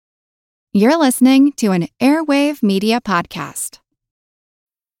You're listening to an Airwave Media Podcast.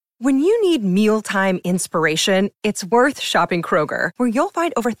 When you need mealtime inspiration, it's worth shopping Kroger, where you'll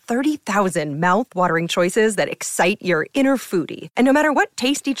find over 30,000 mouth-watering choices that excite your inner foodie. And no matter what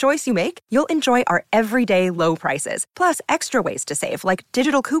tasty choice you make, you'll enjoy our everyday low prices, plus extra ways to save, like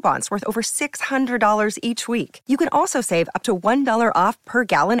digital coupons worth over $600 each week. You can also save up to $1 off per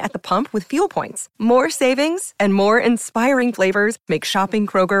gallon at the pump with fuel points. More savings and more inspiring flavors make shopping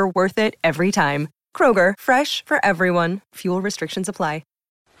Kroger worth it every time. Kroger, fresh for everyone. Fuel restrictions apply.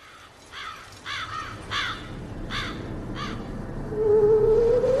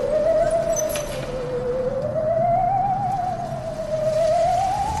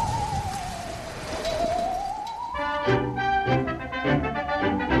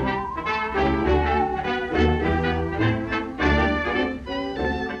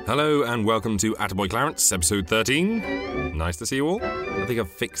 Hello and welcome to Attaboy Clarence, episode 13. Nice to see you all. I think I've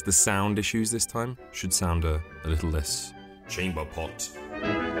fixed the sound issues this time. Should sound a little less chamber pot.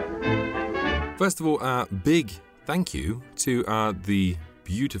 First of all, big thank you to the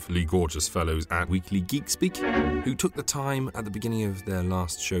beautifully gorgeous fellows at Weekly Geek Speak who took the time at the beginning of their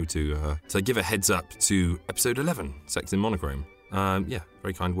last show to give a heads up to episode 11, Sex in Monochrome.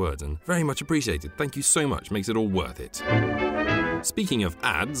 Very kind words and very much appreciated. Thank you so much. Makes it all worth it. Speaking of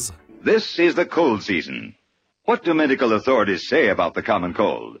ads... This is the cold season. What do medical authorities say about the common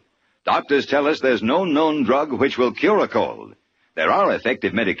cold? Doctors tell us there's no known drug which will cure a cold. There are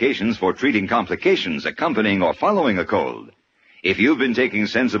effective medications for treating complications accompanying or following a cold. If you've been taking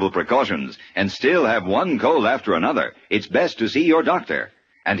sensible precautions and still have one cold after another, it's best to see your doctor.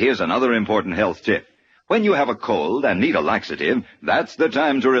 And here's another important health tip. When you have a cold and need a laxative, that's the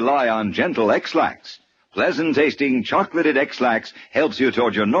time to rely on Gentle X-Lax. Pleasant-tasting, chocolated X-Lax helps you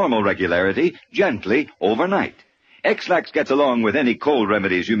toward your normal regularity gently overnight. X-Lax gets along with any cold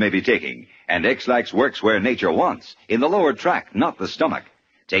remedies you may be taking, and X-Lax works where nature wants, in the lower tract, not the stomach.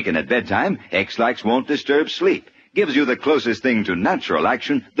 Taken at bedtime, X-Lax won't disturb sleep, gives you the closest thing to natural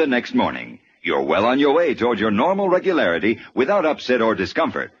action the next morning. You're well on your way toward your normal regularity without upset or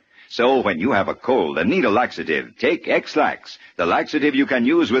discomfort. So when you have a cold and need a laxative, take X-Lax, the laxative you can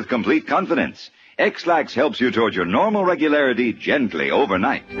use with complete confidence. X-Lax helps you toward your normal regularity gently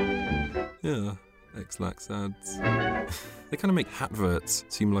overnight. Yeah, X-Lax ads. They kind of make adverts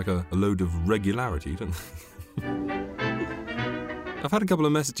seem like a load of regularity, don't they? I've had a couple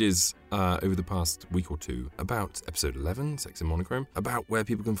of messages over the past week or two about episode 11, Sex in Monochrome, about where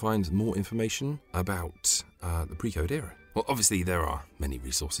people can find more information about the pre-code era. Well, obviously there are many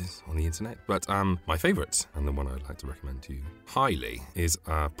resources on the internet, but my favourite, and the one I'd like to recommend to you highly, is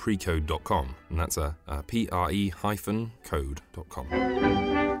precode.com, and that's pre-code.com,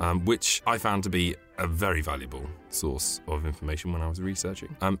 which I found to be a very valuable source of information when I was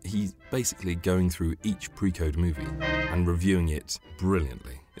researching. He's basically going through each pre-code movie and reviewing it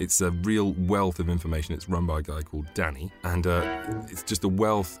brilliantly. It's a real wealth of information. It's run by a guy called Danny, and it's just a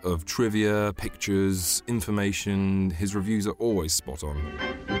wealth of trivia, pictures, information. His reviews are always spot on.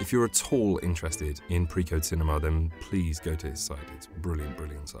 If you're at all interested in pre-code cinema, then please go to his site. It's a brilliant,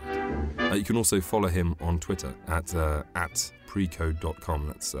 brilliant site. You can also follow him on Twitter at precode.com.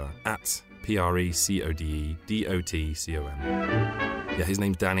 That's at PRECODE.com. Yeah, his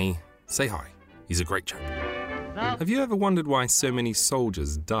name's Danny. Say hi. He's a great chap. Have you ever wondered why so many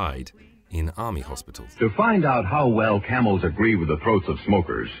soldiers died in army hospitals? To find out how well camels agree with the throats of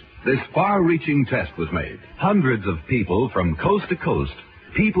smokers, this far-reaching test was made. Hundreds of people from coast to coast,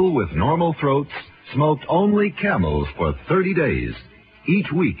 people with normal throats, smoked only Camels for 30 days.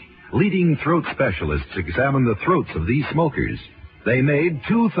 Each week, leading throat specialists examined the throats of these smokers. They made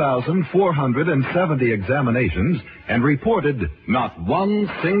 2,470 examinations and reported not one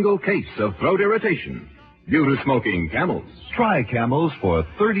single case of throat irritation due to smoking Camels. Try Camels for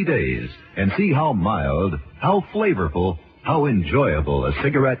 30 days and see how mild, how flavorful, how enjoyable a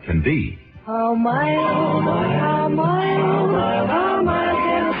cigarette can be. How mild, how mild, how mild, how mild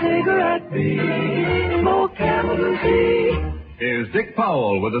can a cigarette be? Smoke Camels and see. Here's Dick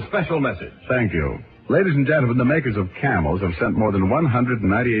Powell with a special message. Thank you. Ladies and gentlemen, the makers of Camels have sent more than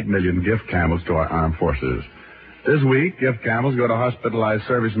 198 million gift Camels to our armed forces. This week, gift Camels go to hospitalized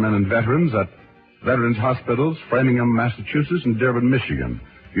servicemen and veterans at Veterans Hospitals, Framingham, Massachusetts, and Dearborn, Michigan,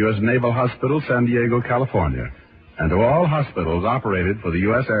 U.S. Naval Hospital, San Diego, California, and to all hospitals operated for the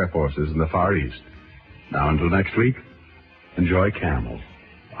U.S. Air Forces in the Far East. Now, until next week, enjoy Camels.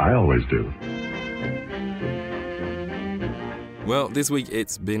 I always do. Well, this week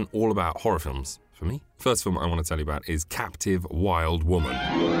it's been all about horror films for me. First film I want to tell you about is Captive Wild Woman.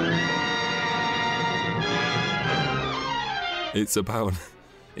 It's about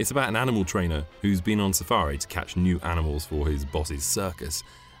It's about an animal trainer who's been on safari to catch new animals for his boss's circus,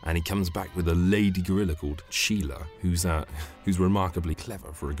 and he comes back with a lady gorilla called Sheila, who's remarkably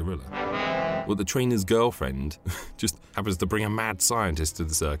clever for a gorilla. Well, the trainer's girlfriend just happens to bring a mad scientist to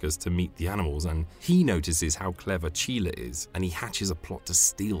the circus to meet the animals, and he notices how clever Sheila is, and he hatches a plot to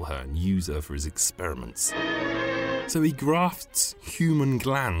steal her and use her for his experiments. So he grafts human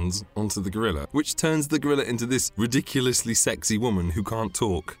glands onto the gorilla, which turns the gorilla into this ridiculously sexy woman who can't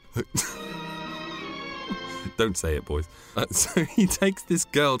talk. Don't say it, boys. So he takes this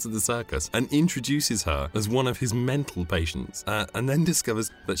girl to the circus and introduces her as one of his mental patients, and then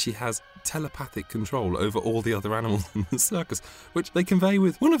discovers that she has telepathic control over all the other animals in the circus, which they convey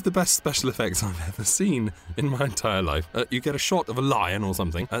with one of the best special effects I've ever seen in my entire life. You get a shot of a lion or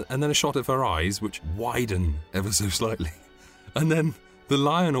something, and then a shot of her eyes, which widen ever so slightly. And then the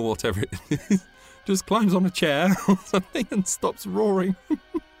lion or whatever it is just climbs on a chair or something and stops roaring.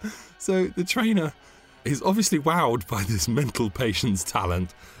 So the trainer is obviously wowed by this mental patient's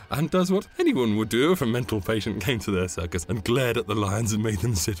talent and does what anyone would do if a mental patient came to their circus and glared at the lions and made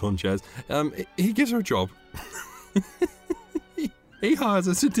them sit on chairs. He gives her a job. He hires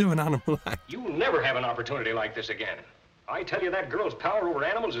her to do an animal act. You'll never have an opportunity like this again. I tell you, that girl's power over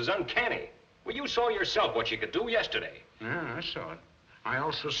animals is uncanny. Well, you saw yourself what she could do yesterday. Yeah, I saw it. I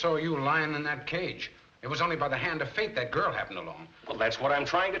also saw you lying in that cage. It was only by the hand of fate that girl happened along. Well, that's what I'm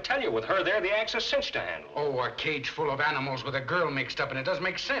trying to tell you. With her there, the axe is cinch to handle. Oh, a cage full of animals with a girl mixed up in it does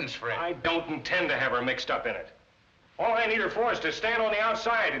make sense, Fred. I don't intend to have her mixed up in it. All I need her for is to stand on the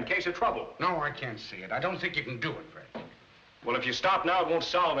outside in case of trouble. No, I can't see it. I don't think you can do it, Fred. Well, if you stop now, it won't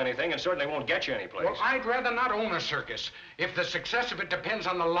solve anything and certainly won't get you anyplace. Well, I'd rather not own a circus if the success of it depends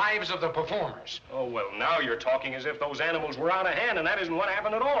on the lives of the performers. Oh, well, now you're talking as if those animals were out of hand, and that isn't what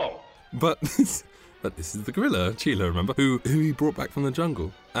happened at all. But this is the gorilla, Sheila, remember, who he brought back from the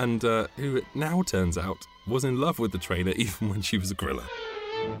jungle, and who it now turns out was in love with the trainer even when she was a gorilla.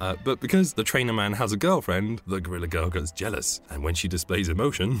 But because the trainer man has a girlfriend, the gorilla girl gets jealous, and when she displays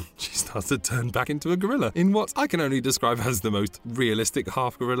emotion, she starts to turn back into a gorilla in what I can only describe as the most realistic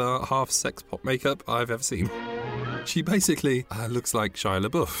half gorilla, half sex pop makeup I've ever seen. She basically looks like Shia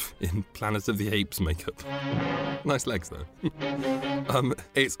LaBeouf in Planet of the Apes makeup. Nice legs, though.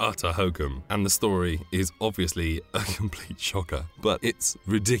 It's utter hokum, and the story is obviously a complete shocker, but it's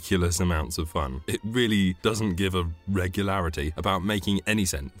ridiculous amounts of fun. It really doesn't give a regularity about making any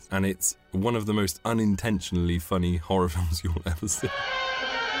sense, and it's one of the most unintentionally funny horror films you'll ever see.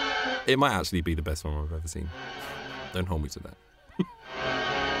 It might actually be the best one I've ever seen. Don't hold me to that.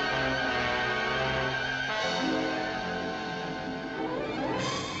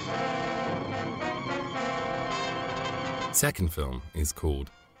 Second film is called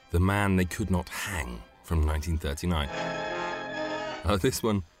The Man They Could Not Hang from 1939. This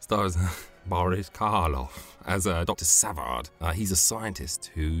one stars Boris Karloff as Dr. Savard. He's a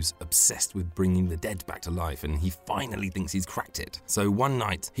scientist who's obsessed with bringing the dead back to life, and he finally thinks he's cracked it. So one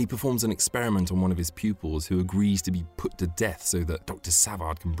night, he performs an experiment on one of his pupils who agrees to be put to death so that Dr.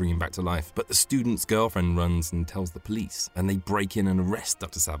 Savard can bring him back to life. But the student's girlfriend runs and tells the police, and they break in and arrest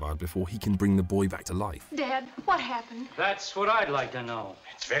Dr. Savard before he can bring the boy back to life. Dad, what happened? That's what I'd like to know.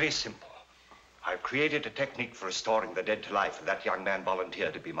 It's very simple. I've created a technique for restoring the dead to life, and that young man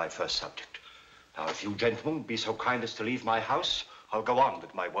volunteered to be my first subject. Now, if you gentlemen be so kind as to leave my house, I'll go on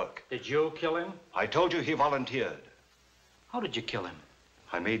with my work. Did you kill him? I told you he volunteered. How did you kill him?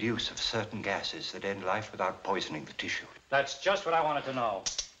 I made use of certain gases that end life without poisoning the tissue. That's just what I wanted to know.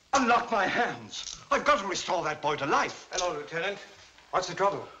 Unlock my hands. I've got to restore that boy to life. Hello, Lieutenant. What's the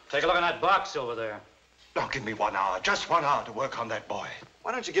trouble? Take a look in that box over there. Now, give me 1 hour, just 1 hour to work on that boy.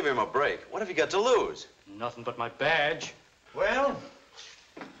 Why don't you give him a break? What have you got to lose? Nothing but my badge. Well,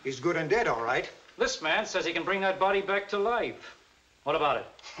 he's good and dead, all right. This man says he can bring that body back to life. What about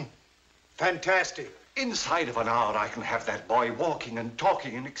it? Fantastic. Inside of an hour, I can have that boy walking and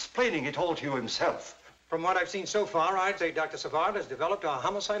talking and explaining it all to you himself. From what I've seen so far, I'd say Dr. Savard has developed a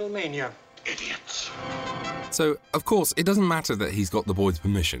homicidal mania. Idiots. So, of course, it doesn't matter that he's got the boy's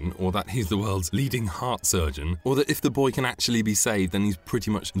permission, or that he's the world's leading heart surgeon, or that if the boy can actually be saved, then he's pretty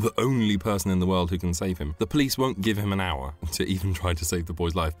much the only person in the world who can save him. The police won't give him an hour to even try to save the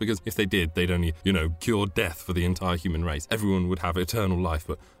boy's life, because if they did, they'd only, cure death for the entire human race. Everyone would have eternal life,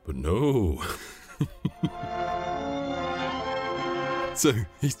 but no. So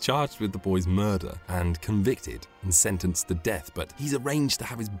he's charged with the boy's murder and convicted and sentenced to death, but he's arranged to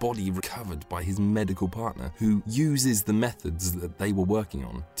have his body recovered by his medical partner, who uses the methods that they were working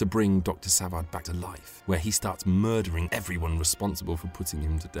on to bring Dr. Savard back to life, where he starts murdering everyone responsible for putting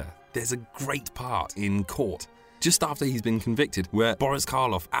him to death. There's a great part in court just after he's been convicted, where Boris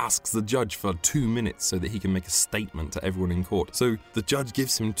Karloff asks the judge for 2 minutes so that he can make a statement to everyone in court. So the judge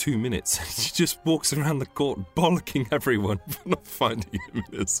gives him 2 minutes. He just walks around the court bollocking everyone for not finding him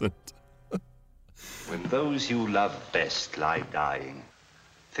innocent. When those you love best lie dying,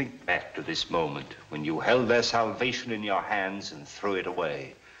 think back to this moment when you held their salvation in your hands and threw it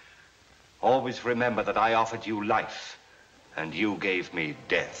away. Always remember that I offered you life, and you gave me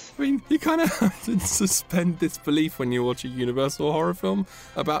death. I mean, you kind of have to suspend disbelief when you watch a Universal horror film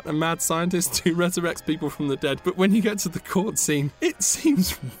about a mad scientist who resurrects people from the dead. But when you get to the court scene, it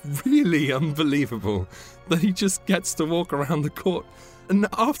seems really unbelievable that he just gets to walk around the court. And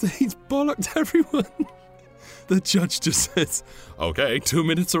after he's bollocked everyone, the judge just says, "Okay, 2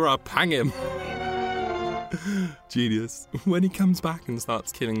 minutes are up, hang him." Genius. When he comes back and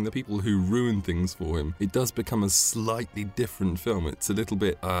starts killing the people who ruin things for him, it does become a slightly different film. It's a little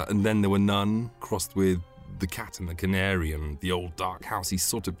bit, And Then There Were None, crossed with The Cat and the Canary and The Old Dark House. He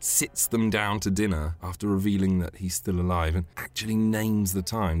sort of sits them down to dinner after revealing that he's still alive and actually names the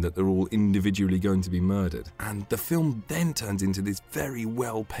time that they're all individually going to be murdered. And the film then turns into this very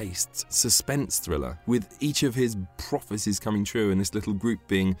well-paced suspense thriller, with each of his prophecies coming true and this little group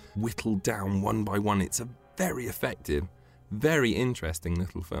being whittled down one by one. It's a very effective, very interesting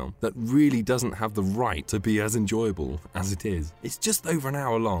little film that really doesn't have the right to be as enjoyable as it is. It's just over an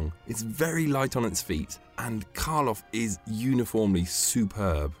hour long, it's very light on its feet, and Karloff is uniformly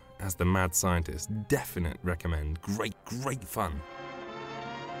superb as the mad scientist. Definite recommend. Great fun.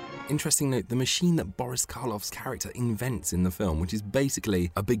 Interesting note, the machine that Boris Karloff's character invents in the film, which is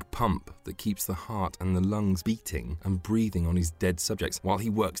basically a big pump that keeps the heart and the lungs beating and breathing on his dead subjects while he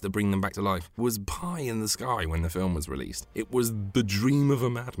works to bring them back to life, was pie in the sky when the film was released. It was the dream of a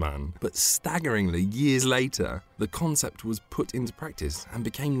madman. But staggeringly, years later, the concept was put into practice and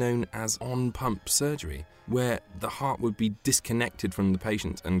became known as on-pump surgery, where the heart would be disconnected from the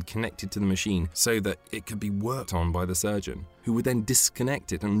patient and connected to the machine so that it could be worked on by the surgeon, who would then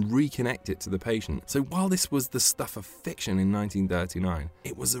disconnect it and reconnect it to the patient. So while this was the stuff of fiction in 1939,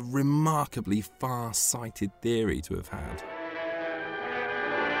 it was a remarkably far-sighted theory to have had.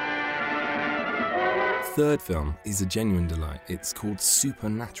 Third film is a genuine delight. It's called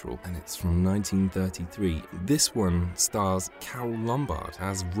Supernatural, and it's from 1933. This one stars Carole Lombard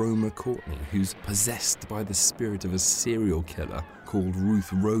as Roma Courtney, who's possessed by the spirit of a serial killer called Ruth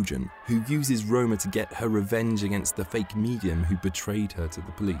Rogen, who uses Roma to get her revenge against the fake medium who betrayed her to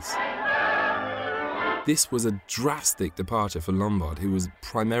the police. This was a drastic departure for Lombard, who was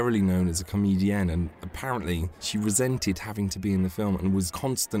primarily known as a comedienne, and apparently she resented having to be in the film and was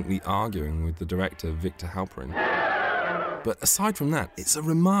constantly arguing with the director, Victor Halperin. But aside from that, it's a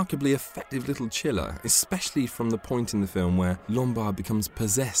remarkably effective little chiller, especially from the point in the film where Lombard becomes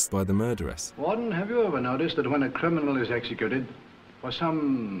possessed by the murderess. Warden, have you ever noticed that when a criminal is executed for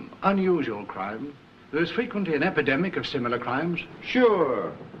some unusual crime, there is frequently an epidemic of similar crimes?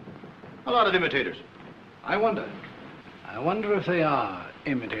 Sure. A lot of imitators. I wonder if they are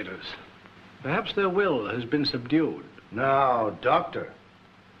imitators. Perhaps their will has been subdued. Now, Doctor,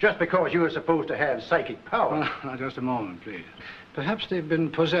 just because you are supposed to have psychic power... Now, just a moment, please. Perhaps they've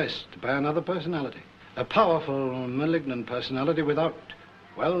been possessed by another personality. A powerful, malignant personality without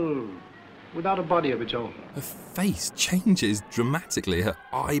a body of its own. Her face changes dramatically. Her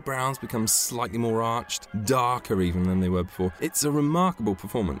eyebrows become slightly more arched, darker even than they were before. It's a remarkable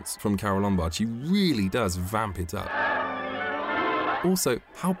performance from Carole Lombard. She really does vamp it up. Also,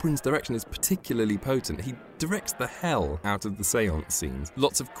 Halperin's direction is particularly potent. He directs the hell out of the seance scenes.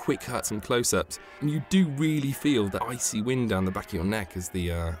 Lots of quick cuts and close-ups, and you do really feel the icy wind down the back of your neck as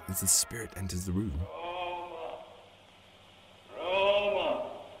the spirit enters the room.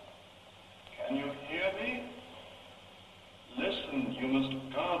 Can you hear me? Listen, you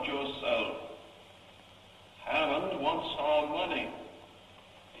must guard yourself. Hammond wants our money.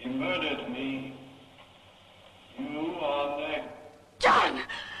 He murdered me. You are next. John!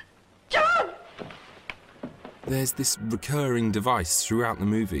 John! There's this recurring device throughout the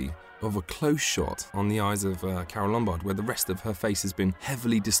movie of a close shot on the eyes of Carole Lombard, where the rest of her face has been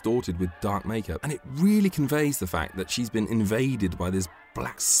heavily distorted with dark makeup, and it really conveys the fact that she's been invaded by this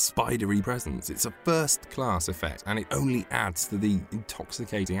black spidery presence. It's a first-class effect, and it only adds to the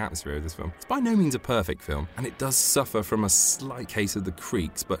intoxicating atmosphere of this film. It's by no means a perfect film, and it does suffer from a slight case of the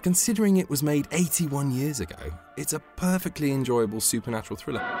creaks, but considering it was made 81 years ago, it's a perfectly enjoyable supernatural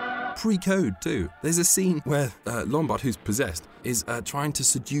thriller. Pre-code too. There's a scene where Lombard, who's possessed, is trying to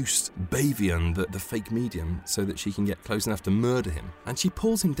seduce Bavian, the fake medium, so that she can get close enough to murder him. And she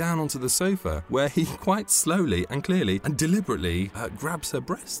pulls him down onto the sofa, where he quite slowly and clearly and deliberately grabs her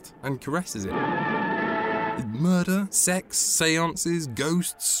breast and caresses it. Murder, sex, seances,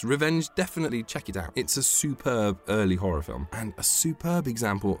 ghosts, revenge. Definitely check it out. It's a superb early horror film and a superb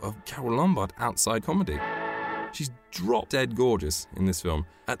example of Carole Lombard outside comedy. She's drop-dead gorgeous in this film,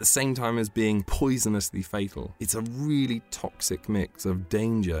 at the same time as being poisonously fatal. It's a really toxic mix of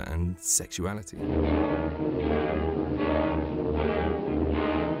danger and sexuality.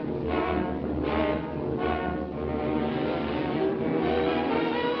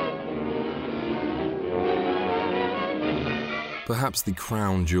 Perhaps the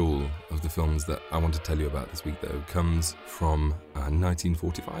crown jewel of the films that I want to tell you about this week, though, comes from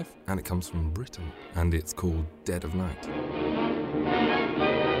 1945, and it comes from Britain, and it's called Dead of Night.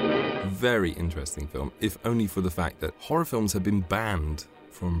 Very interesting film, if only for the fact that horror films have been banned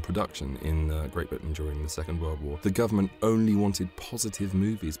from production in Great Britain during the Second World War. The government only wanted positive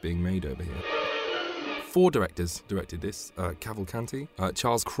movies being made over here. 4 directors directed this, Cavalcanti,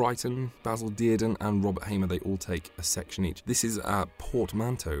 Charles Crichton, Basil Dearden and Robert Hamer. They all take a section each. This is a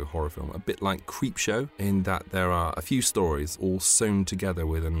portmanteau horror film, a bit like Creepshow, in that there are a few stories all sewn together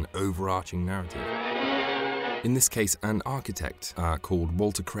with an overarching narrative. In this case, an architect called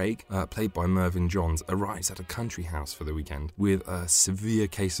Walter Craig, played by Mervyn Johns, arrives at a country house for the weekend with a severe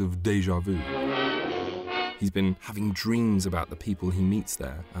case of déjà vu. He's been having dreams about the people he meets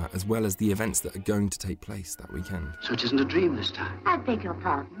there, as well as the events that are going to take place that weekend. So it isn't a dream this time? I beg your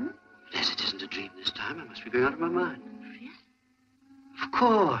pardon? Yes, it isn't a dream this time. I must be going out of my mind. Yes? Of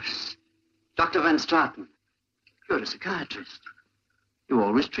course. Dr. Van Straten. You're a psychiatrist. You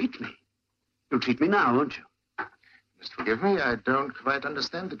always treat me. You'll treat me now, won't you? Must forgive me, I don't quite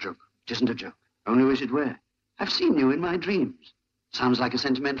understand the joke. It isn't a joke. Only wish it were. I've seen you in my dreams. Sounds like a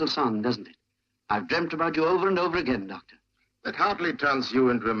sentimental song, doesn't it? I've dreamt about you over and over again, Doctor. That hardly turns you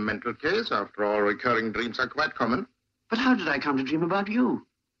into a mental case. After all, recurring dreams are quite common. But how did I come to dream about you?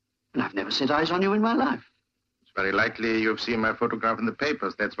 And I've never set eyes on you in my life. It's very likely you've seen my photograph in the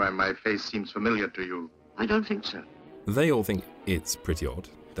papers. That's why my face seems familiar to you. I don't think so. They all think it's pretty odd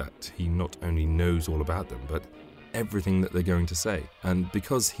that he not only knows all about them, but everything that they're going to say. And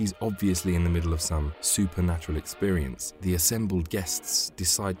because he's obviously in the middle of some supernatural experience, the assembled guests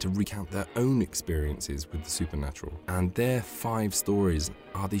decide to recount their own experiences with the supernatural. And their 5 stories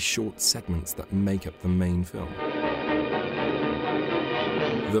are the short segments that make up the main film.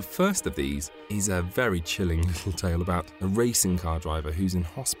 The first of these is a very chilling little tale about a racing car driver who's in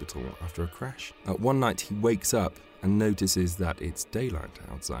hospital after a crash. One night he wakes up and notices that it's daylight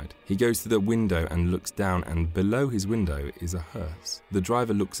outside. He goes to the window and looks down, and below his window is a hearse. The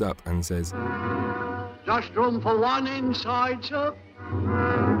driver looks up and says, "Just room for one inside, sir."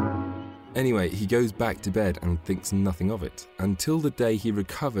 Anyway, he goes back to bed and thinks nothing of it, until the day he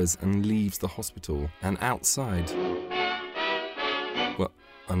recovers and leaves the hospital, and outside... Well,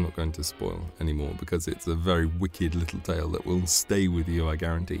 I'm not going to spoil anymore because it's a very wicked little tale that will stay with you, I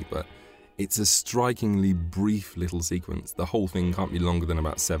guarantee, but it's a strikingly brief little sequence. The whole thing can't be longer than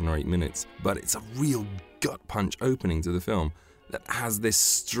about 7 or 8 minutes, but it's a real gut-punch opening to the film that has this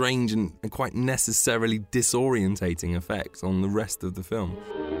strange and quite necessarily disorientating effect on the rest of the film.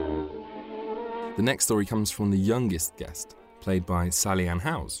 The next story comes from the youngest guest, played by Sally Ann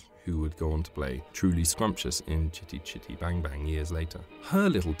Howes, who would go on to play Truly Scrumptious in Chitty Chitty Bang Bang years later. Her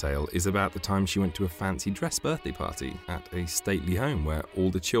little tale is about the time she went to a fancy dress birthday party at a stately home where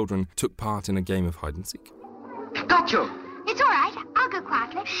all the children took part in a game of hide-and-seek. Got you! It's all right. I'll go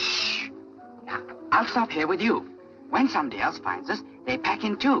quietly. Shh! Now, I'll stop here with you. When somebody else finds us, they pack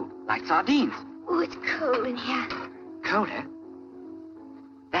in too, like sardines. Oh, it's cold in here. Colder?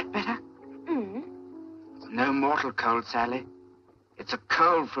 That better? Mm. It's no mortal cold, Sally. It's a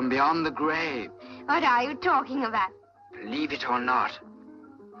cold from beyond the grave. What are you talking about? Believe it or not,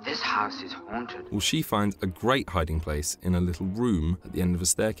 this house is haunted. Well, she finds a great hiding place in a little room at the end of a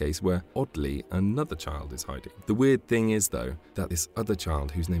staircase where, oddly, another child is hiding. The weird thing is, though, that this other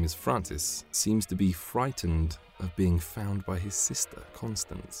child, whose name is Francis, seems to be frightened of being found by his sister,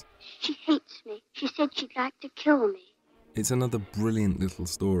 Constance. She hates me. She said she'd like to kill me. It's another brilliant little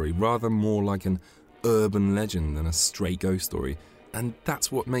story, rather more like an urban legend than a straight ghost story. And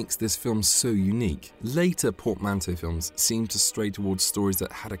that's what makes this film so unique. Later portmanteau films seem to stray towards stories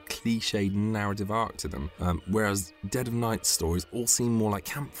that had a cliched narrative arc to them, whereas Dead of Night stories all seem more like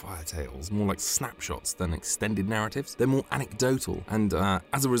campfire tales, more like snapshots than extended narratives. They're more anecdotal, and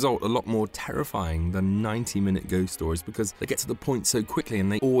as a result, a lot more terrifying than 90-minute ghost stories because they get to the point so quickly and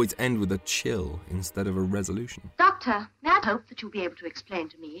they always end with a chill instead of a resolution. Doctor, may I hope that you'll be able to explain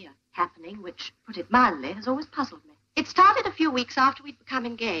to me a happening which, put it mildly, has always puzzled me. It started a few weeks after we'd become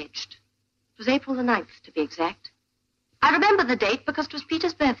engaged. It was April the 9th, to be exact. I remember the date because it was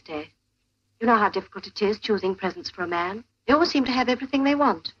Peter's birthday. You know how difficult it is choosing presents for a man. They always seem to have everything they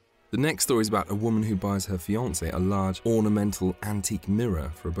want. The next story is about a woman who buys her fiancé a large ornamental antique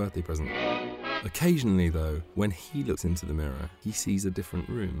mirror for a birthday present. Occasionally, though, when he looks into the mirror, he sees a different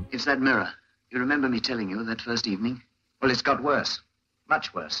room. It's that mirror. You remember me telling you that first evening? Well, it's got worse.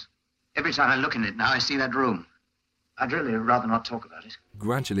 Much worse. Every time I look in it now, I see that room. I'd really rather not talk about it.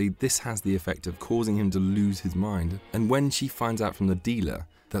 Gradually, this has the effect of causing him to lose his mind, and when she finds out from the dealer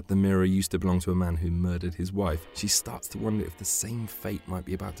that the mirror used to belong to a man who murdered his wife, she starts to wonder if the same fate might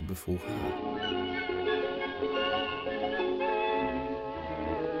be about to befall her.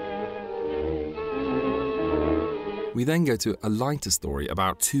 We then go to a lighter story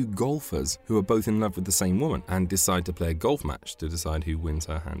about two golfers who are both in love with the same woman and decide to play a golf match to decide who wins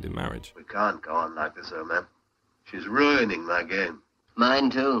her hand in marriage. We can't go on like this, old man. She's ruining my game. Mine,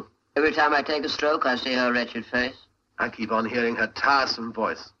 too. Every time I take a stroke, I see her wretched face. I keep on hearing her tiresome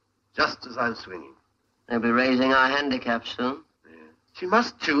voice, just as I'm swinging. They'll be raising our handicap soon. Yeah. She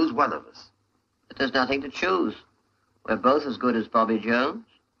must choose one of us. But there's nothing to choose. We're both as good as Bobby Jones.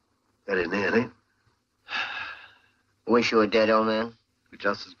 Very nearly. Wish you were dead, old man. We're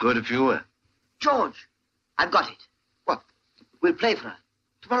just as good if you were. George, I've got it. What? We'll play for her.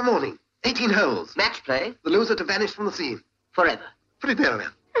 Tomorrow morning, 18 holes. Match play? The loser to vanish from the scene. Forever. Put it there, then.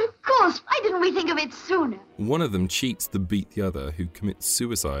 Of course. Why didn't we think of it sooner? One of them cheats to beat the other, who commits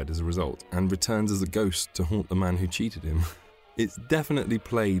suicide as a result, and returns as a ghost to haunt the man who cheated him. It's definitely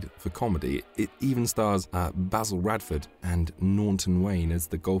played for comedy. It even stars Basil Radford and Norton Wayne as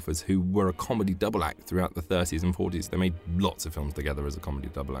the golfers, who were a comedy double act throughout the 30s and 40s. They made lots of films together as a comedy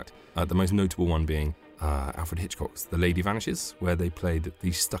double act. The most notable one being Alfred Hitchcock's The Lady Vanishes, where they played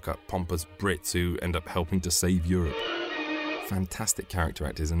the stuck-up, pompous Brits who end up helping to save Europe. Fantastic character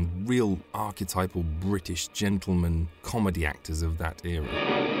actors and real archetypal British gentleman comedy actors of that era.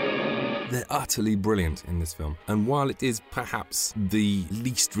 They're utterly brilliant in this film, and while it is perhaps the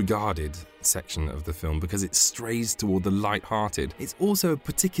least regarded section of the film because it strays toward the light-hearted, it's also a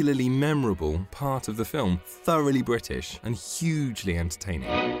particularly memorable part of the film, thoroughly British and hugely entertaining.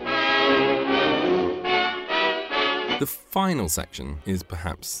 The final section is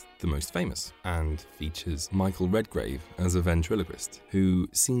perhaps the most famous and features Michael Redgrave as a ventriloquist who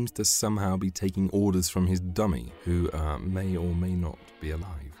seems to somehow be taking orders from his dummy, who may or may not be alive.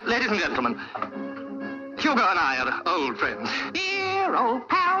 Ladies and gentlemen, Hugo and I are old friends. Dear old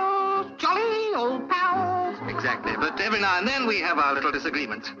pals, jolly old pals. Exactly, but every now and then we have our little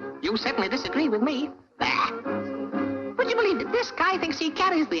disagreements. You certainly disagree with me. Would you believe it? This guy thinks he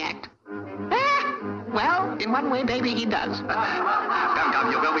carries the act. Well, in one way, maybe he does.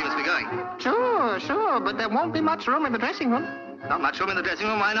 Come, Hugo, we must be going. Sure, but there won't be much room in the dressing room. Not much room in the dressing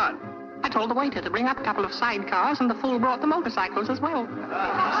room, why not? I told the waiter to bring up a couple of sidecars, and the fool brought the motorcycles as well.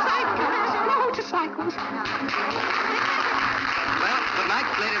 Sidecars, motorcycles. Well, good night,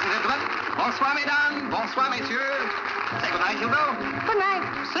 ladies and gentlemen. Bonsoir, mesdames. Bonsoir, messieurs. Say good night, Hugo. Good night.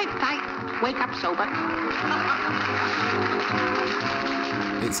 Sleep tight. Wake up sober.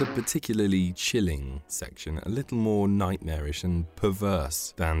 It's a particularly chilling section, a little more nightmarish and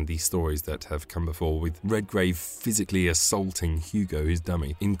perverse than the stories that have come before, with Redgrave physically assaulting Hugo, his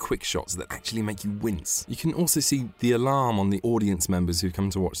dummy, in quick shots that actually make you wince. You can also see the alarm on the audience members who come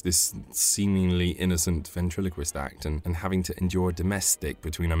to watch this seemingly innocent ventriloquist act and having to endure a domestic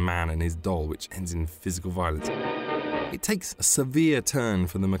between a man and his doll, which ends in physical violence. It takes a severe turn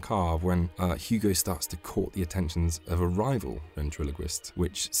for the macabre when Hugo starts to court the attentions of a rival ventriloquist,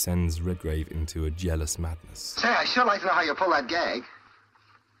 which sends Redgrave into a jealous madness. Say, I sure like to know how you pull that gag.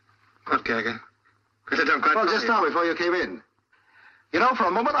 What gag? Because I don't quite... Well, just now, before you came in. You know, for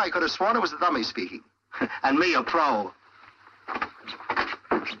a moment, I could have sworn it was the dummy speaking. And me, a pro.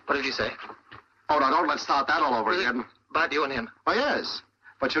 What did you say? Oh, no, don't let's start that all over again. About you and him? Oh, yes.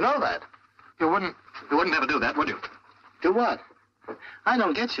 But you know that. You wouldn't ever do that, would you? Do what? I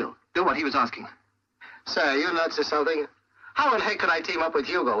don't get you. Do what he was asking. Say, you nuts or something? How in heck could I team up with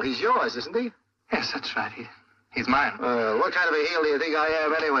Hugo? He's yours, isn't he? Yes, that's right. He's mine. What kind of a heel do you think I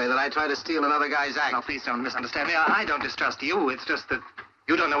am anyway, that I try to steal another guy's act? Now, please don't misunderstand me. I don't distrust you. It's just that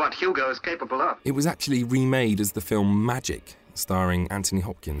you don't know what Hugo is capable of. It was actually remade as the film Magic, starring Anthony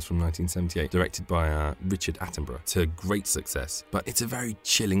Hopkins from 1978, directed by Richard Attenborough, to great success. But it's a very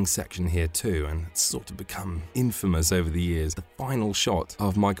chilling section here too, and it's sort of become infamous over the years. The final shot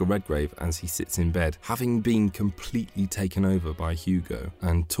of Michael Redgrave as he sits in bed, having been completely taken over by Hugo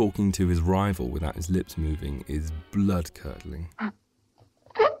and talking to his rival without his lips moving, is blood-curdling.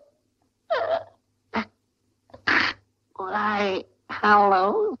 Why,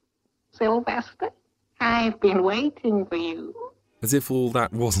 hello, Sylvester. I've been waiting for you. As if all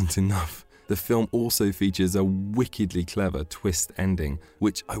that wasn't enough, the film also features a wickedly clever twist ending,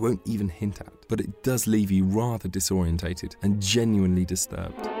 which I won't even hint at, but it does leave you rather disorientated and genuinely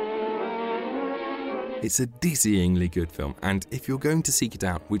disturbed. It's a dizzyingly good film, and if you're going to seek it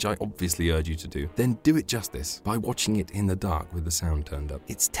out, which I obviously urge you to do, then do it justice by watching it in the dark with the sound turned up.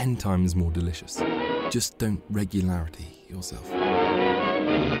 It's 10 times more delicious. Just don't regularity yourself.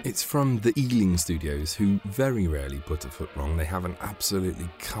 It's from the Ealing Studios, who very rarely put a foot wrong. They have an absolutely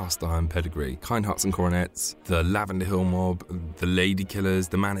cast-iron pedigree. Kind Hearts and Coronets, The Lavender Hill Mob, The Lady Killers,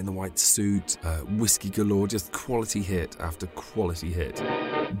 The Man in the White Suit, Whiskey Galore, just quality hit after quality hit.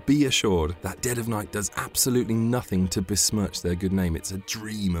 Be assured that Dead of Night does absolutely nothing to besmirch their good name. It's a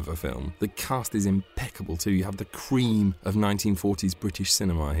dream of a film. The cast is impeccable too. You have the cream of 1940s British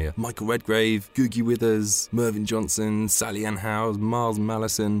cinema here. Michael Redgrave, Googie Withers, Mervyn Johnson, Sally Ann Howes, Miles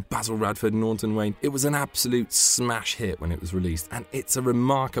Malleson, Basil Radford, Norton Wayne. It was an absolute smash hit when it was released, and it's a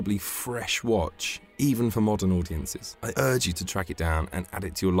remarkably fresh watch, even for modern audiences. I urge you to track it down and add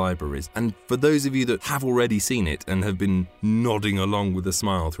it to your libraries. And for those of you that have already seen it and have been nodding along with a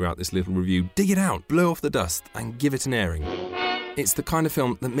smile throughout this little review, dig it out, blow off the dust, and give it an airing. It's the kind of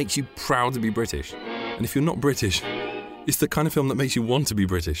film that makes you proud to be British. And if you're not British, it's the kind of film that makes you want to be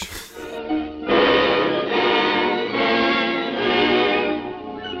British.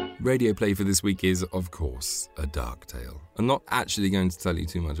 Radio play for this week is, of course, A Dark Tale. I'm not actually going to tell you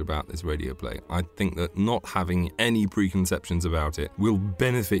too much about this radio play. I think that not having any preconceptions about it will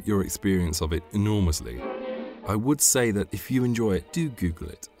benefit your experience of it enormously. I would say that if you enjoy it, do Google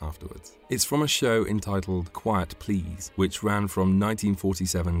it afterwards. It's from a show entitled Quiet Please, which ran from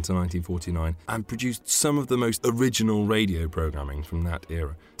 1947 to 1949 and produced some of the most original radio programming from that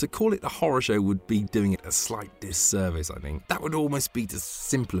era. To call it a horror show would be doing it a slight disservice, I think. That would almost be to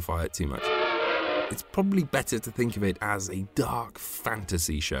simplify it too much. It's probably better to think of it as a dark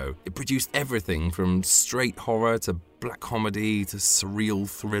fantasy show. It produced everything from straight horror to black comedy to surreal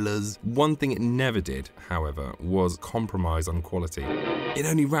thrillers. One thing it never did, however, was compromise on quality. It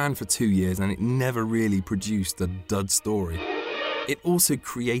only ran for 2 years and it never really produced a dud story. It also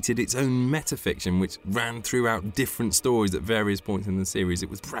created its own metafiction, which ran throughout different stories at various points in the series. It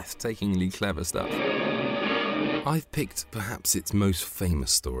was breathtakingly clever stuff. I've picked perhaps its most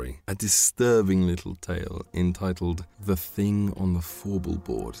famous story, a disturbing little tale entitled The Thing on the Forble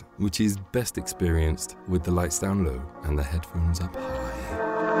Board, which is best experienced with the lights down low and the headphones up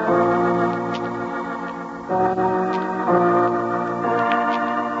high.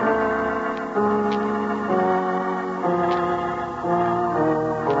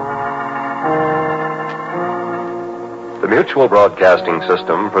 The Mutual Broadcasting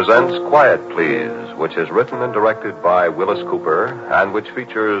System presents Quiet Please, which is written and directed by Willis Cooper and which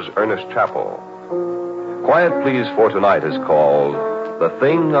features Ernest Chappell. Quiet Please for tonight is called The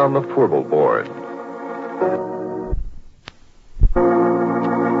Thing on the Forble Board.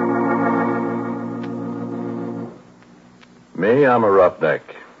 Me, I'm a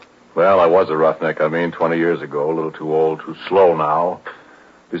roughneck. Well, I was a roughneck, 20 years ago. A little too old, too slow now.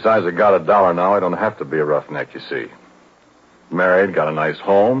 Besides, I got $1 now. I don't have to be a roughneck, you see. Married, got a nice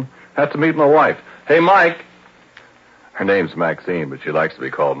home. Had to meet my wife. Hey, Mike. Her name's Maxine, but she likes to be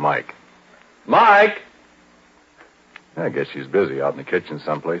called Mike. Mike! I guess she's busy out in the kitchen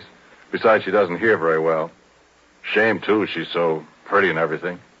someplace. Besides, she doesn't hear very well. Shame, too. She's so pretty and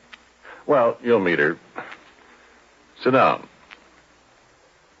everything. Well, you'll meet her. Sit down.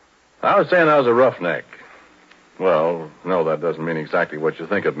 I was saying I was a roughneck. Well, no, that doesn't mean exactly what you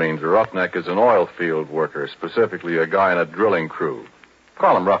think it means. A roughneck is an oil field worker, specifically a guy in a drilling crew.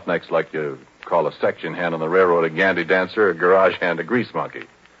 Call them roughnecks like you call a section hand on the railroad a gandy dancer, a garage hand a grease monkey.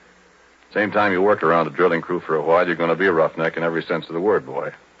 Same time you work around a drilling crew for a while, you're going to be a roughneck in every sense of the word,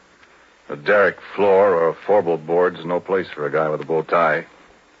 boy. A derrick floor or a forble board's no place for a guy with a bow tie.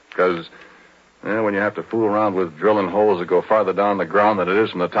 Because when you have to fool around with drilling holes that go farther down the ground than it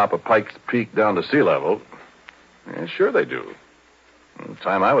is from the top of Pike's Peak down to sea level... Yeah, sure they do. The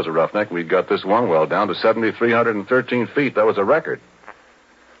time I was a roughneck, we'd got this one well down to 7,313 feet. That was a record.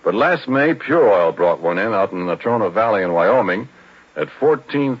 But last May, Pure Oil brought one in out in the Natrona Valley in Wyoming at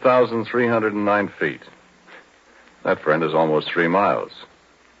 14,309 feet. That, friend, is almost 3 miles.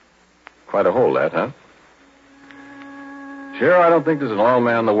 Quite a hole, that, huh? Sure, I don't think there's an oil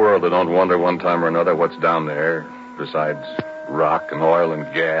man in the world that don't wonder one time or another what's down there, besides rock and oil and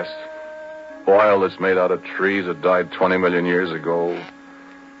gas. Oil that's made out of trees that died 20 million years ago.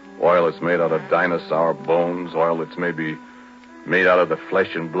 Oil that's made out of dinosaur bones. Oil that's maybe made out of the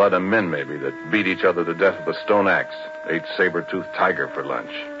flesh and blood of men, maybe, that beat each other to death with a stone axe, ate saber-toothed tiger for lunch.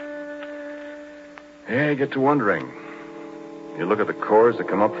 Yeah, I get to wondering. You look at the cores that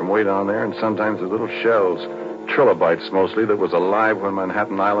come up from way down there, and sometimes the little shells, trilobites mostly, that was alive when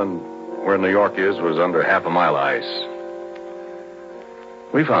Manhattan Island, where New York is, was under half a mile of ice.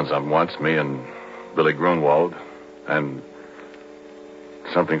 We found something once, me and Billy Grunwald, and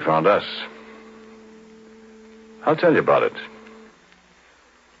something found us. I'll tell you about it.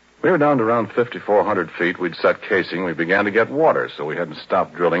 We were down to around 5,400 feet. We'd set casing. We began to get water, so we had to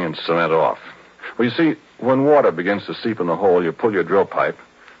stop drilling and cement off. Well, you see, when water begins to seep in the hole, you pull your drill pipe,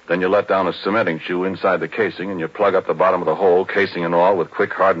 then you let down a cementing shoe inside the casing, and you plug up the bottom of the hole, casing and all, with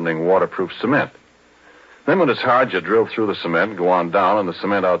quick hardening waterproof cement. Then when it's hard, you drill through the cement, go on down, and the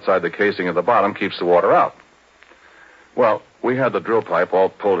cement outside the casing at the bottom keeps the water out. Well, we had the drill pipe all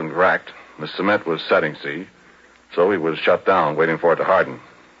pulled and racked. The cement was setting, see, so we was shut down, waiting for it to harden.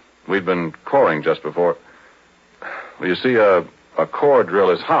 We'd been coring just before. Well, you see, a core drill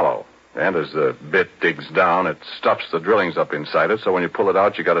is hollow, and as the bit digs down, it stuffs the drillings up inside it, so when you pull it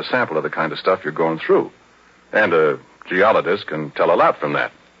out, you got a sample of the kind of stuff you're going through. And a geologist can tell a lot from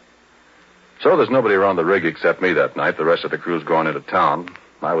that. So there's nobody around the rig except me that night. The rest of the crew's going into town.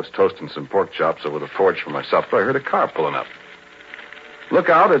 I was toasting some pork chops over the forge for my supper. I heard a car pulling up. Look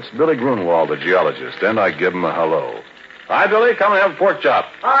out, it's Billy Grunwald, the geologist, and I give him a hello. Hi, Billy. Come and have a pork chop.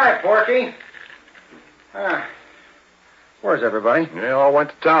 Hi, Porky. Where's everybody? They all went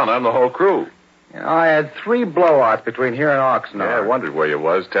to town. I'm the whole crew. I had 3 blowouts between here and Oxnard. Yeah, I wondered where you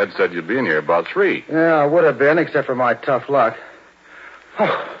was. Ted said you'd be in here about 3. Yeah, I would have been, except for my tough luck.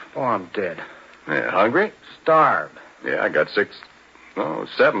 Oh, I'm dead. Yeah, hungry? Starved. Yeah, I got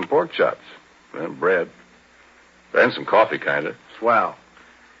 7 pork chops. And bread. And some coffee, kind of. Swell.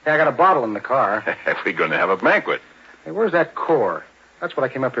 Hey, I got a bottle in the car. We're going to have a banquet. Hey, where's that core? That's what I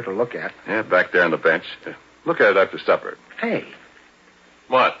came up here to look at. Yeah, back there on the bench. Look at it after supper. Hey.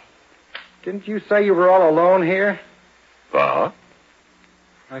 What? Didn't you say you were all alone here? I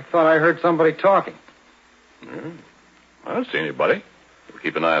thought I heard somebody talking. I don't see anybody.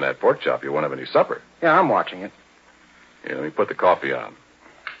 Keep an eye on that pork chop. You won't have any supper. Yeah, I'm watching it. Here, let me put the coffee on.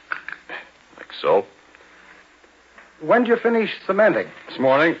 Like so. When'd you finish cementing? This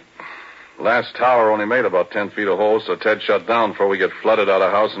morning. Last tower only made about 10 feet of hole, so Ted shut down before we get flooded out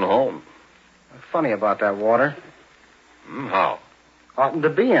of house and home. Funny about that water. How? Oughtn't to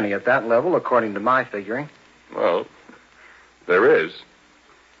be any at that level, according to my figuring. Well, there is.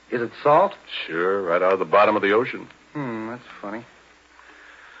 Is it salt? Sure, right out of the bottom of the ocean. That's funny.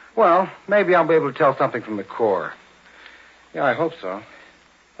 Well, maybe I'll be able to tell something from the core. Yeah, I hope so.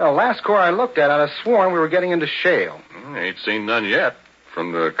 The last core I looked at, I'd have sworn we were getting into shale. Ain't seen none yet,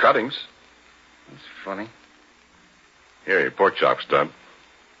 from the cuttings. That's funny. Here, your pork chop's done.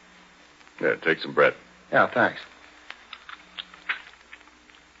 There, take some bread. Yeah, thanks.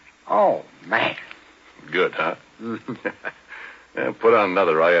 Oh, man. Good, huh? Yeah, put on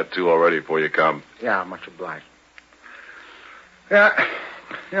another. I had 2 already before you come. Yeah, much obliged. Yeah,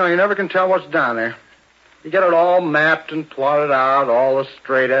 you never can tell what's down there. You get it all mapped and plotted out, all the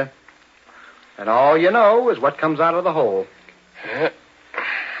strata. And all you know is what comes out of the hole. Yeah,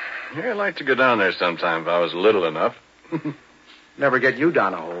 I'd like to go down there sometime if I was little enough. Never get you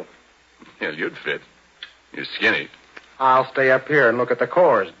down a hole. Yeah, you'd fit. You're skinny. I'll stay up here and look at the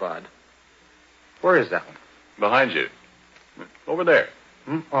cores, Bud. Where is that one? Behind you. Over there.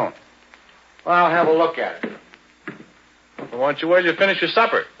 Oh. Well, I'll have a look at it. Well, why don't you wait till you finish your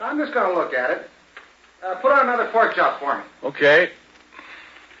supper? I'm just going to look at it. Put on another pork chop for me. Okay.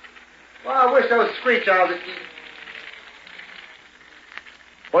 Well, I wish those screech owls would keep...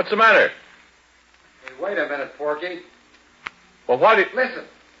 What's the matter? Hey, wait a minute, Porky. Well, why did... Listen.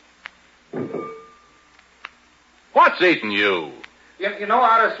 What's eating you? You know,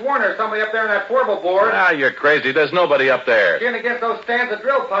 I'd have sworn there's somebody up there on that portable board. Ah, you're crazy. There's nobody up there. Skin against those stands of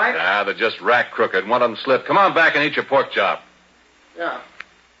drill pipe. Ah, they're just rack crooked. One of them slipped. Come on back and eat your pork chop. Yeah.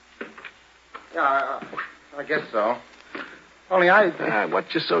 Yeah, I guess so. Only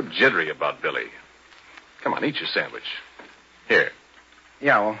what you so jittery about, Billy? Come on, eat your sandwich. Here.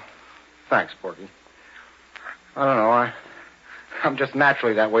 Yeah, well, thanks, Porky. I don't know. I'm just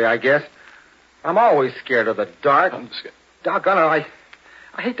naturally that way, I guess. I'm always scared of the dark. Doggone it,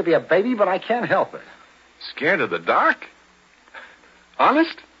 I hate to be a baby, but I can't help it. Scared of the dark?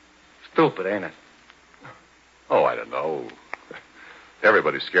 Honest? Stupid, ain't it? Oh, I don't know.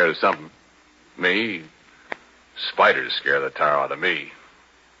 Everybody's scared of something. Me. Spiders scare the tar out of me.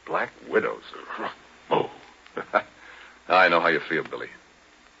 Black widows. Oh. I know how you feel, Billy.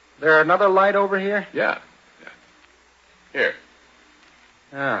 There another light over here? Yeah. Here.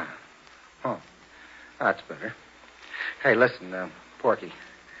 Ah. Oh. That's better. Hey, listen, Porky.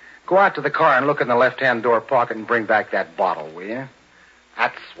 Go out to the car and look in the left-hand door pocket and bring back that bottle, will you?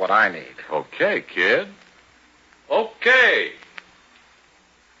 That's what I need. Okay, kid. Okay.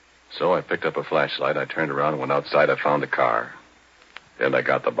 So I picked up a flashlight. I turned around and went outside. I found the car. And I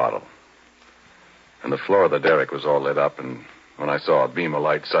got the bottle. And the floor of the derrick was all lit up, and when I saw a beam of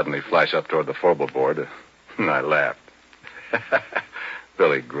light suddenly flash up toward the forbel board, I laughed.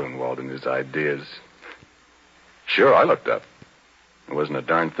 Billy Grunwald and his ideas. Sure, I looked up. There wasn't a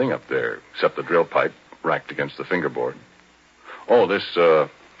darn thing up there except the drill pipe racked against the fingerboard. Oh, this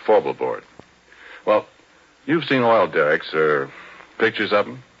forbel board. Well, you've seen oil derricks or pictures of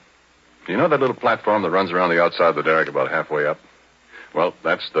them? You know that little platform that runs around the outside of the derrick about halfway up? Well,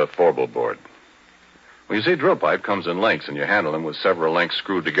 that's the forbel board. Well, you see, drill pipe comes in lengths, and you handle them with several lengths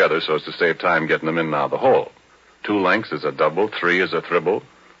screwed together so as to save time getting them in and out of the hole. 2 lengths is a double, 3 is a thrible,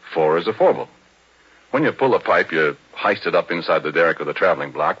 4 is a forbel. When you pull the pipe, you heist it up inside the derrick with a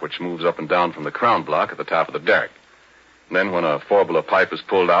traveling block, which moves up and down from the crown block at the top of the derrick. And then when a forbel of pipe is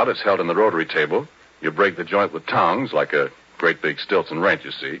pulled out, it's held in the rotary table. You break the joint with tongs, like a great big Stilton wrench,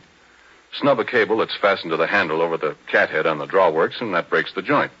 you see. Snub a cable that's fastened to the handle over the cathead on the drawworks, and that breaks the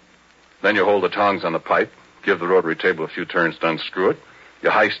joint. Then you hold the tongs on the pipe, give the rotary table a few turns to unscrew it. You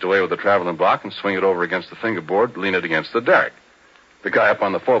heist away with the traveling block and swing it over against the fingerboard, lean it against the derrick. The guy up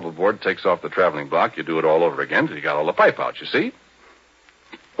on the forbel board takes off the traveling block. You do it all over again till you got all the pipe out, you see?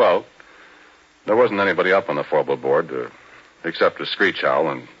 Well, there wasn't anybody up on the forbel board except a screech owl,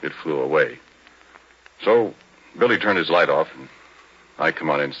 and it flew away. So Billy turned his light off, and I come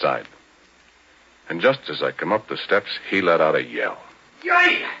on inside. And just as I come up the steps, he let out a yell.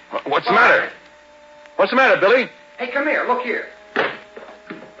 Yay! What's the matter? What's the matter, Billy? Hey, come here. Look here.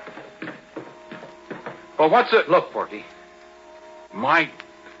 Well, what's it? Look, Porky.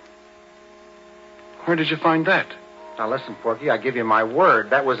 Where did you find that? Now, listen, Porky, I give you my word.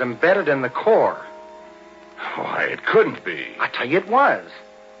 That was embedded in the core. Why, it couldn't be. I tell you it was.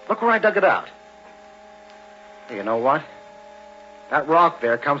 Look where I dug it out. Hey, you know what? That rock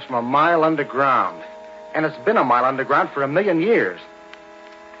there comes from a mile underground. And it's been a mile underground for 1,000,000 years.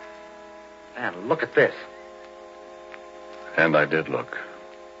 And look at this. And I did look.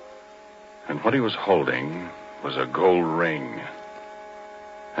 And what he was holding was a gold ring.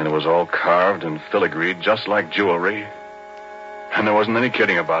 And it was all carved and filigreed just like jewelry. And there wasn't any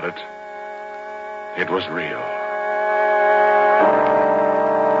kidding about it. It was real.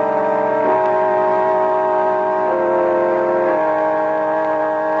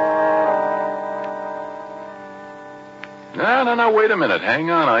 No, wait a minute. Hang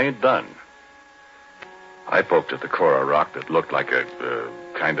on, I ain't done. I poked at the core of rock that looked like a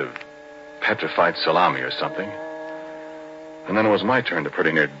kind of petrified salami or something. And then it was my turn to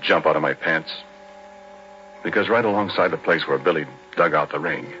pretty near jump out of my pants. Because right alongside the place where Billy dug out the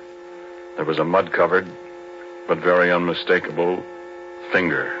ring, there was a mud-covered, but very unmistakable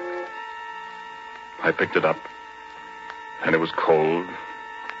finger. I picked it up, and it was cold,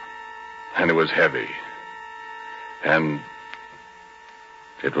 and it was heavy, and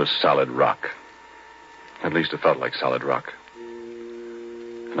it was solid rock. At least it felt like solid rock.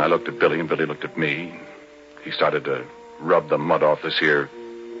 And I looked at Billy, and Billy looked at me. He started to rub the mud off this here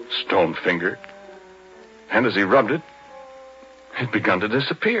stone finger. And as he rubbed it, it begun to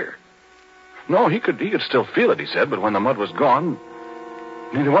disappear. No, he could still feel it, he said, but when the mud was gone,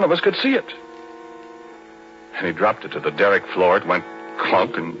 neither one of us could see it. And he dropped it to the derrick floor. It went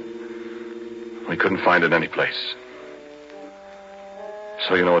clunk, and we couldn't find it anyplace.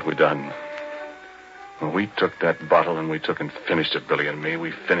 So you know what we done? Well, we took that bottle and we took and finished it, Billy and me.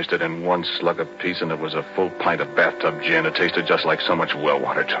 We finished it in one slug apiece, and it was a full pint of bathtub gin. It tasted just like so much well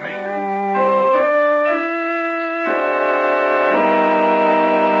water to me.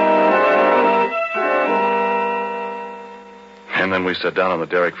 And then we sat down on the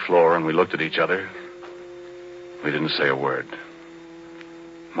derrick floor and we looked at each other. We didn't say a word.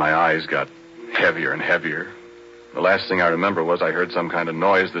 My eyes got heavier and heavier. The last thing I remember was I heard some kind of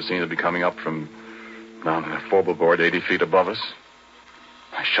noise that seemed to be coming up from down in the forbel board 80 feet above us.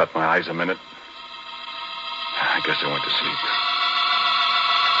 I shut my eyes a minute. I guess I went to sleep.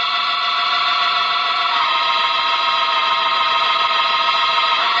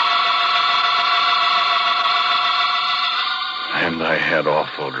 And I had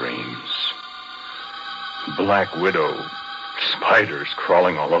awful dreams. Black widow, spiders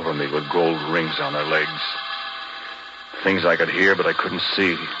crawling all over me with gold rings on their legs. Things I could hear, but I couldn't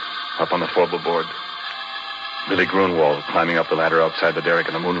see, up on the forbel board. Billy Grunwald climbing up the ladder outside the derrick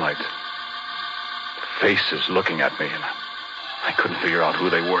in the moonlight. Faces looking at me, and I couldn't figure out who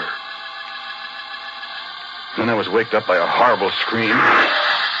they were. Then I was waked up by a horrible scream,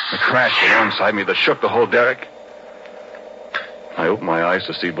 The crash alongside me that shook the whole derrick. I opened my eyes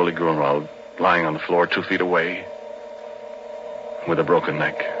to see Billy Grunwald lying on the floor 2 feet away with a broken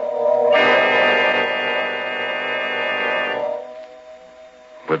neck.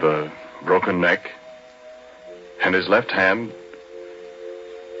 With a broken neck and his left hand.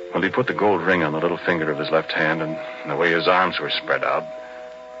 Well, he put the gold ring on the little finger of his left hand, and the way his arms were spread out,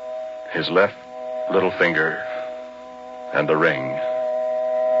 his left little finger and the ring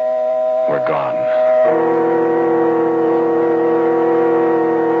were gone.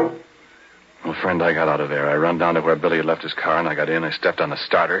 Well, friend, I got out of there. I run down to where Billy had left his car, and I got in. I stepped on the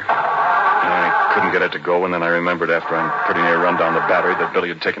starter. And I couldn't get it to go, and then I remembered after I'm pretty near run down the battery that Billy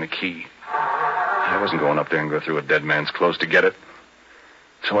had taken a key. I wasn't going up there and go through a dead man's clothes to get it.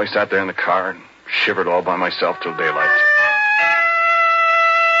 So I sat there in the car and shivered all by myself till daylight.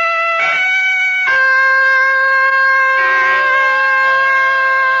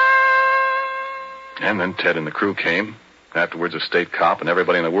 And then Ted and the crew came. Afterwards, a state cop, and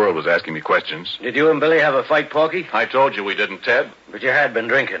everybody in the world was asking me questions. Did you and Billy have a fight, Porky? I told you we didn't, Ted. But you had been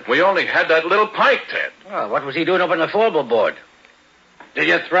drinking. We only had that little pint, Ted. Well, what was he doing up on the foible board? Did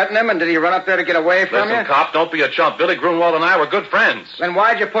you threaten him, and did he run up there to get away from you? Listen, cop, don't be a chump. Billy Grunwald and I were good friends. Then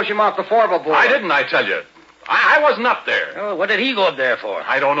why'd you push him off the foible board? I didn't, I tell you. I wasn't up there. Oh, what did he go up there for?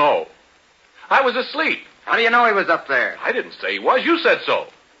 I don't know. I was asleep. How do you know he was up there? I didn't say he was. You said so.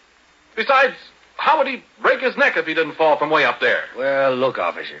 Besides, how would he break his neck if he didn't fall from way up there? Well, look,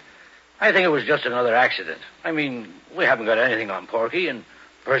 officer. I think it was just another accident. I mean, we haven't got anything on Porky, and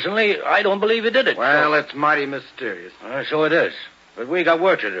personally, I don't believe he did it. Well, it's mighty mysterious. So it is. But we got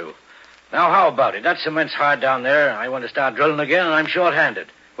work to do. Now, how about it? That cement's hard down there. I want to start drilling again, and I'm short-handed.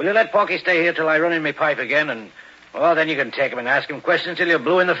 Will you let Porky stay here till I run in my pipe again, and, well, then you can take him and ask him questions till you're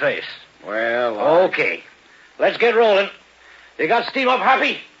blue in the face. Well, Okay. Let's get rolling. You got steam up,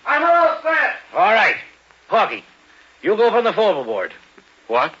 Happy? I'm all set. All right. Porky, you go from the foible board.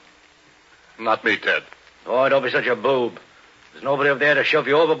 What? Not me, Ted. Oh, don't be such a boob. There's nobody up there to shove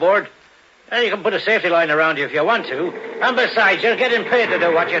you overboard. And you can put a safety line around you if you want to. And besides, you're getting paid to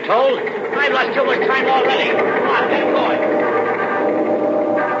do what you're told. I've lost too much time already. Come on, get going.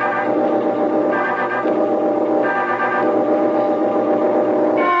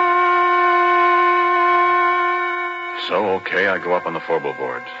 So, okay, I go up on the foible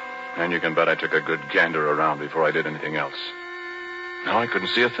board. And you can bet I took a good gander around before I did anything else. Now I couldn't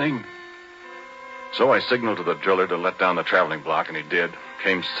see a thing. So I signaled to the driller to let down the traveling block, and he did.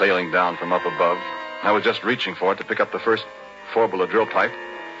 Came sailing down from up above. I was just reaching for it to pick up the first foible of drill pipe.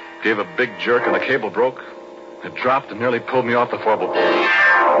 Gave a big jerk, and the cable broke. It dropped and nearly pulled me off the foible board.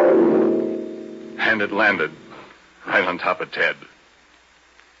 And it landed right on top of Ted.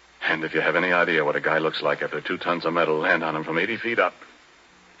 And if you have any idea what a guy looks like after 2 tons of metal land on him from 80 feet up,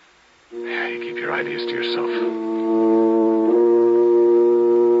 yeah, you keep your ideas to yourself.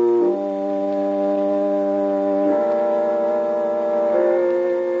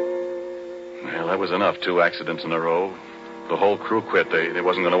 Well, that was enough. 2 accidents in a row. The whole crew quit. They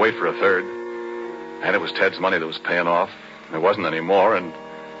wasn't going to wait for a third. And it was Ted's money that was paying off. There wasn't any more, and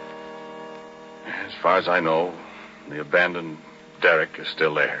as far as I know, the abandoned derrick is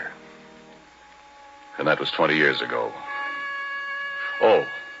still there. And that was 20 years ago. Oh,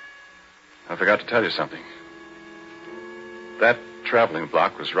 I forgot to tell you something. That traveling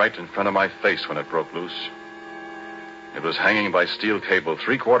block was right in front of my face when it broke loose. It was hanging by steel cable,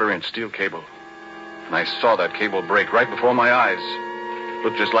 3/4-inch steel cable. And I saw that cable break right before my eyes. It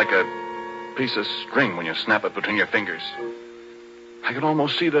looked just like a piece of string when you snap it between your fingers. I could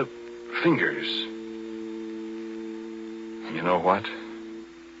almost see the fingers. You know what?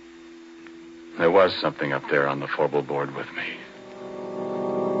 There was something up there on the foible board with me.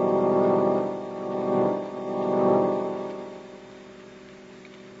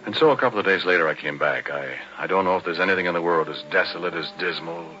 And so a couple of days later I came back. I don't know if there's anything in the world as desolate, as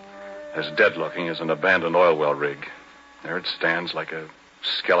dismal, as dead-looking as an abandoned oil well rig. There it stands like a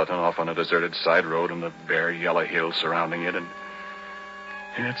skeleton off on a deserted side road and the bare yellow hills surrounding it, and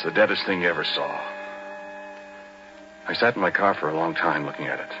it's the deadest thing you ever saw. I sat in my car for a long time looking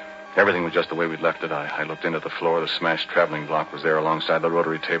at it. Everything was just the way we'd left it. I looked into the floor. The smashed traveling block was there alongside the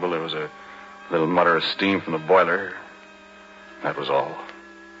rotary table. There was a little mutter of steam from the boiler. That was all.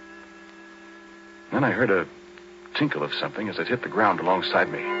 Then I heard a tinkle of something as it hit the ground alongside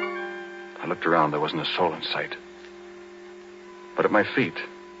me. I looked around. There wasn't a soul in sight. But at my feet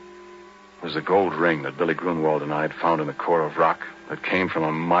was the gold ring that Billy Grunwald and I had found in the core of rock that came from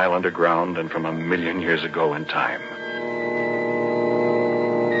a mile underground and from 1,000,000 years ago in time.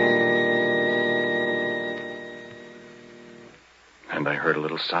 And I heard a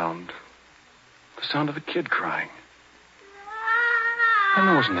little sound. The sound of a kid crying. And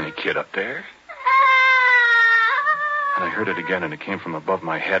there wasn't any kid up there. And I heard it again, and it came from above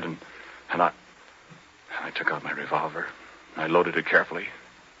my head, and I took out my revolver. I loaded it carefully.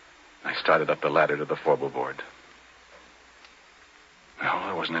 I started up the ladder to the forward board. Well,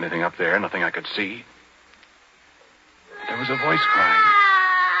 there wasn't anything up there, nothing I could see. But there was a voice crying.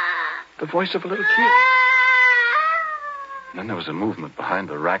 The voice of a little kid. And then there was a movement behind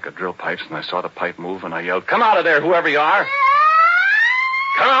the rack of drill pipes, and I saw the pipe move, and I yelled, "Come out of there, whoever you are!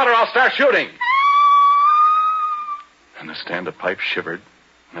 Come out or I'll start shooting!" And the stand-up pipe shivered,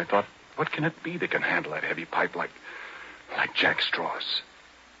 and I thought, what can it be that can handle that heavy pipe like jack straws?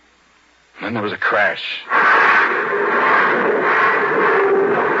 And then there was a crash.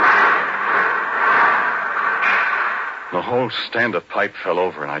 The whole stand-up pipe fell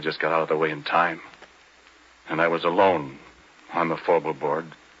over, and I just got out of the way in time. And I was alone on the forward board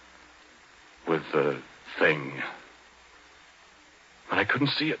with the thing. But I couldn't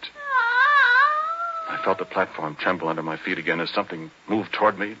see it. I felt the platform tremble under my feet again as something moved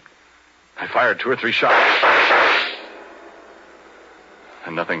toward me. I fired 2 or 3 shots.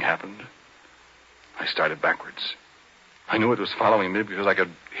 And nothing happened. I started backwards. I knew it was following me because I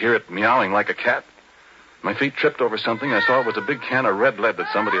could hear it meowing like a cat. My feet tripped over something. I saw it was a big can of red lead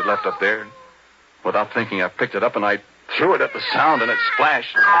that somebody had left up there. Without thinking, I picked it up and I threw it at the sound, and it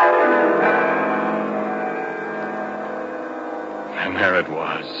splashed. And there it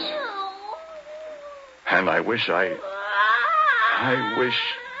was. And I wish the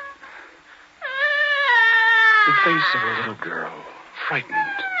face of a little girl,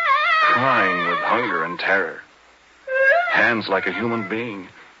 frightened, crying with hunger and terror. Hands like a human being,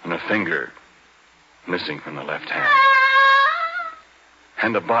 and a finger missing from the left hand.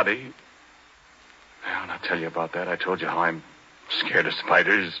 And the body. Well, I'll tell you about that. I told you how I'm scared of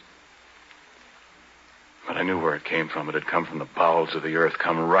spiders. But I knew where it came from. It had come from the bowels of the earth,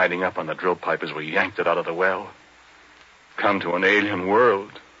 come riding up on the drill pipe as we yanked it out of the well. Come to an alien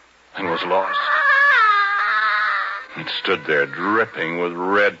world, and was lost. It stood there dripping with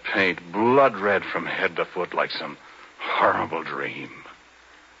red paint, blood red from head to foot like some horrible dream.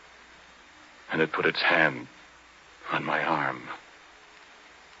 And it put its hand on my arm.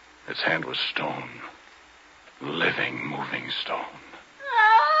 Its hand was stone. Living, moving stone.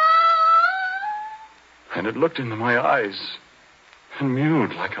 And it looked into my eyes and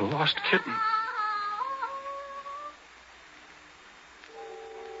mewed like a lost kitten.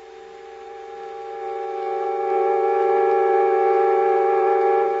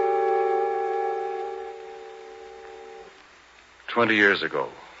 "20 years ago,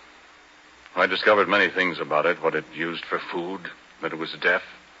 I discovered many things about it, what it used for food, that it was deaf,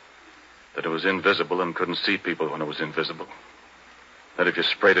 that it was invisible and couldn't see people when it was invisible, that if you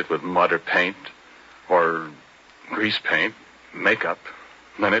sprayed it with mud or paint or grease paint, makeup,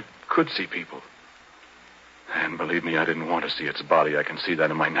 then it could see people. And believe me, I didn't want to see its body. I can see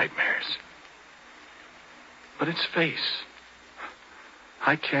that in my nightmares. But its face,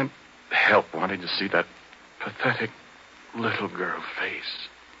 I can't help wanting to see that pathetic little girl face.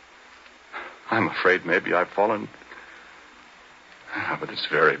 I'm afraid maybe I've fallen. But it's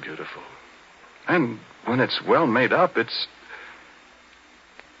very beautiful. And when it's well made up, it's...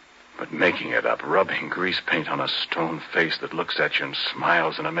 But making it up, rubbing grease paint on a stone face that looks at you and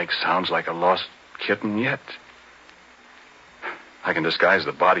smiles, and it makes sounds like a lost kitten yet. I can disguise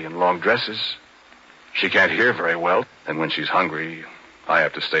the body in long dresses. She can't hear very well, and when she's hungry, I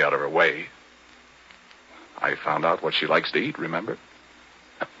have to stay out of her way. I found out what she likes to eat, remember?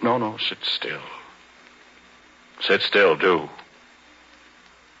 No, sit still. Sit still, do.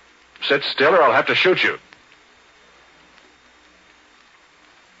 Sit still or I'll have to shoot you.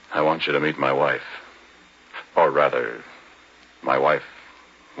 I want you to meet my wife. Or rather, my wife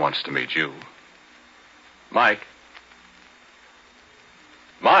wants to meet you. Mike.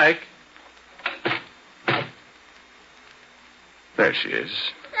 Mike. There she is.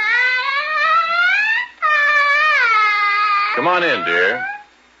 Come on in, dear.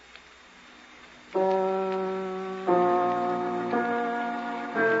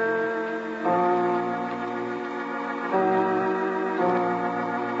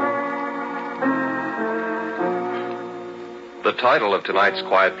 The title of tonight's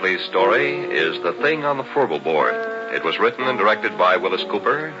Quiet Please story is The Thing on the Forward Board. It was written and directed by Willis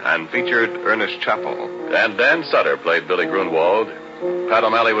Cooper and featured Ernest Chappell. And Dan Sutter played Billy Grunwald. Pat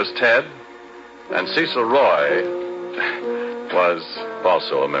O'Malley was Ted. And Cecil Roy was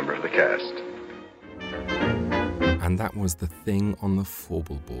also a member of the cast. And that was The Thing on the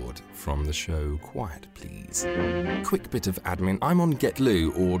Forble Board from the show Quiet Please. Quick bit of admin. I'm on GetLoo,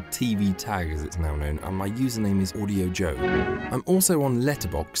 or TV Tag as it's now known, and my username is Audio Joe. I'm also on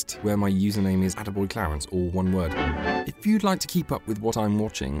Letterboxd, where my username is Attaboy Clarence, all one word. If you'd like to keep up with what I'm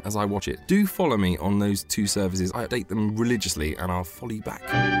watching as I watch it, do follow me on those two services. I update them religiously and I'll follow you back.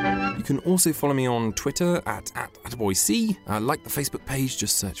 You can also follow me on Twitter at AttaboyC. Like the Facebook page,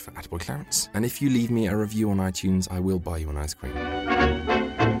 just search for Attaboy Clarence. And if you leave me a review on iTunes, I will buy you an ice cream.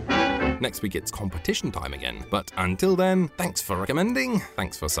 Next week it's competition time again. But until then, thanks for recommending,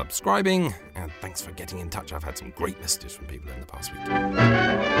 thanks for subscribing, and thanks for getting in touch. I've had some great messages from people in the past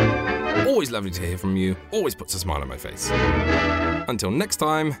week. Always lovely to hear from you, always puts a smile on my face. Until next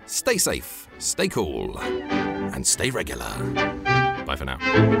time, stay safe, stay cool, and stay regular. Bye for now.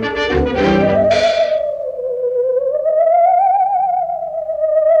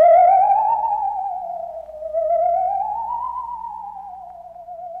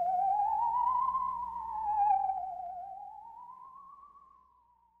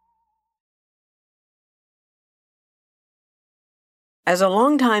 As a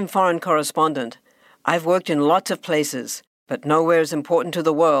long-time foreign correspondent, I've worked in lots of places, but nowhere as important to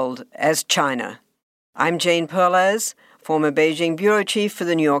the world as China. I'm Jane Perlez, former Beijing bureau chief for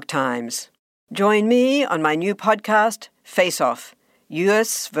the New York Times. Join me on my new podcast, Face Off,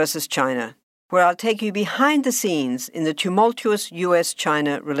 U.S. versus China, where I'll take you behind the scenes in the tumultuous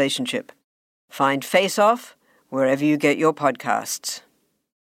U.S.-China relationship. Find Face Off wherever you get your podcasts.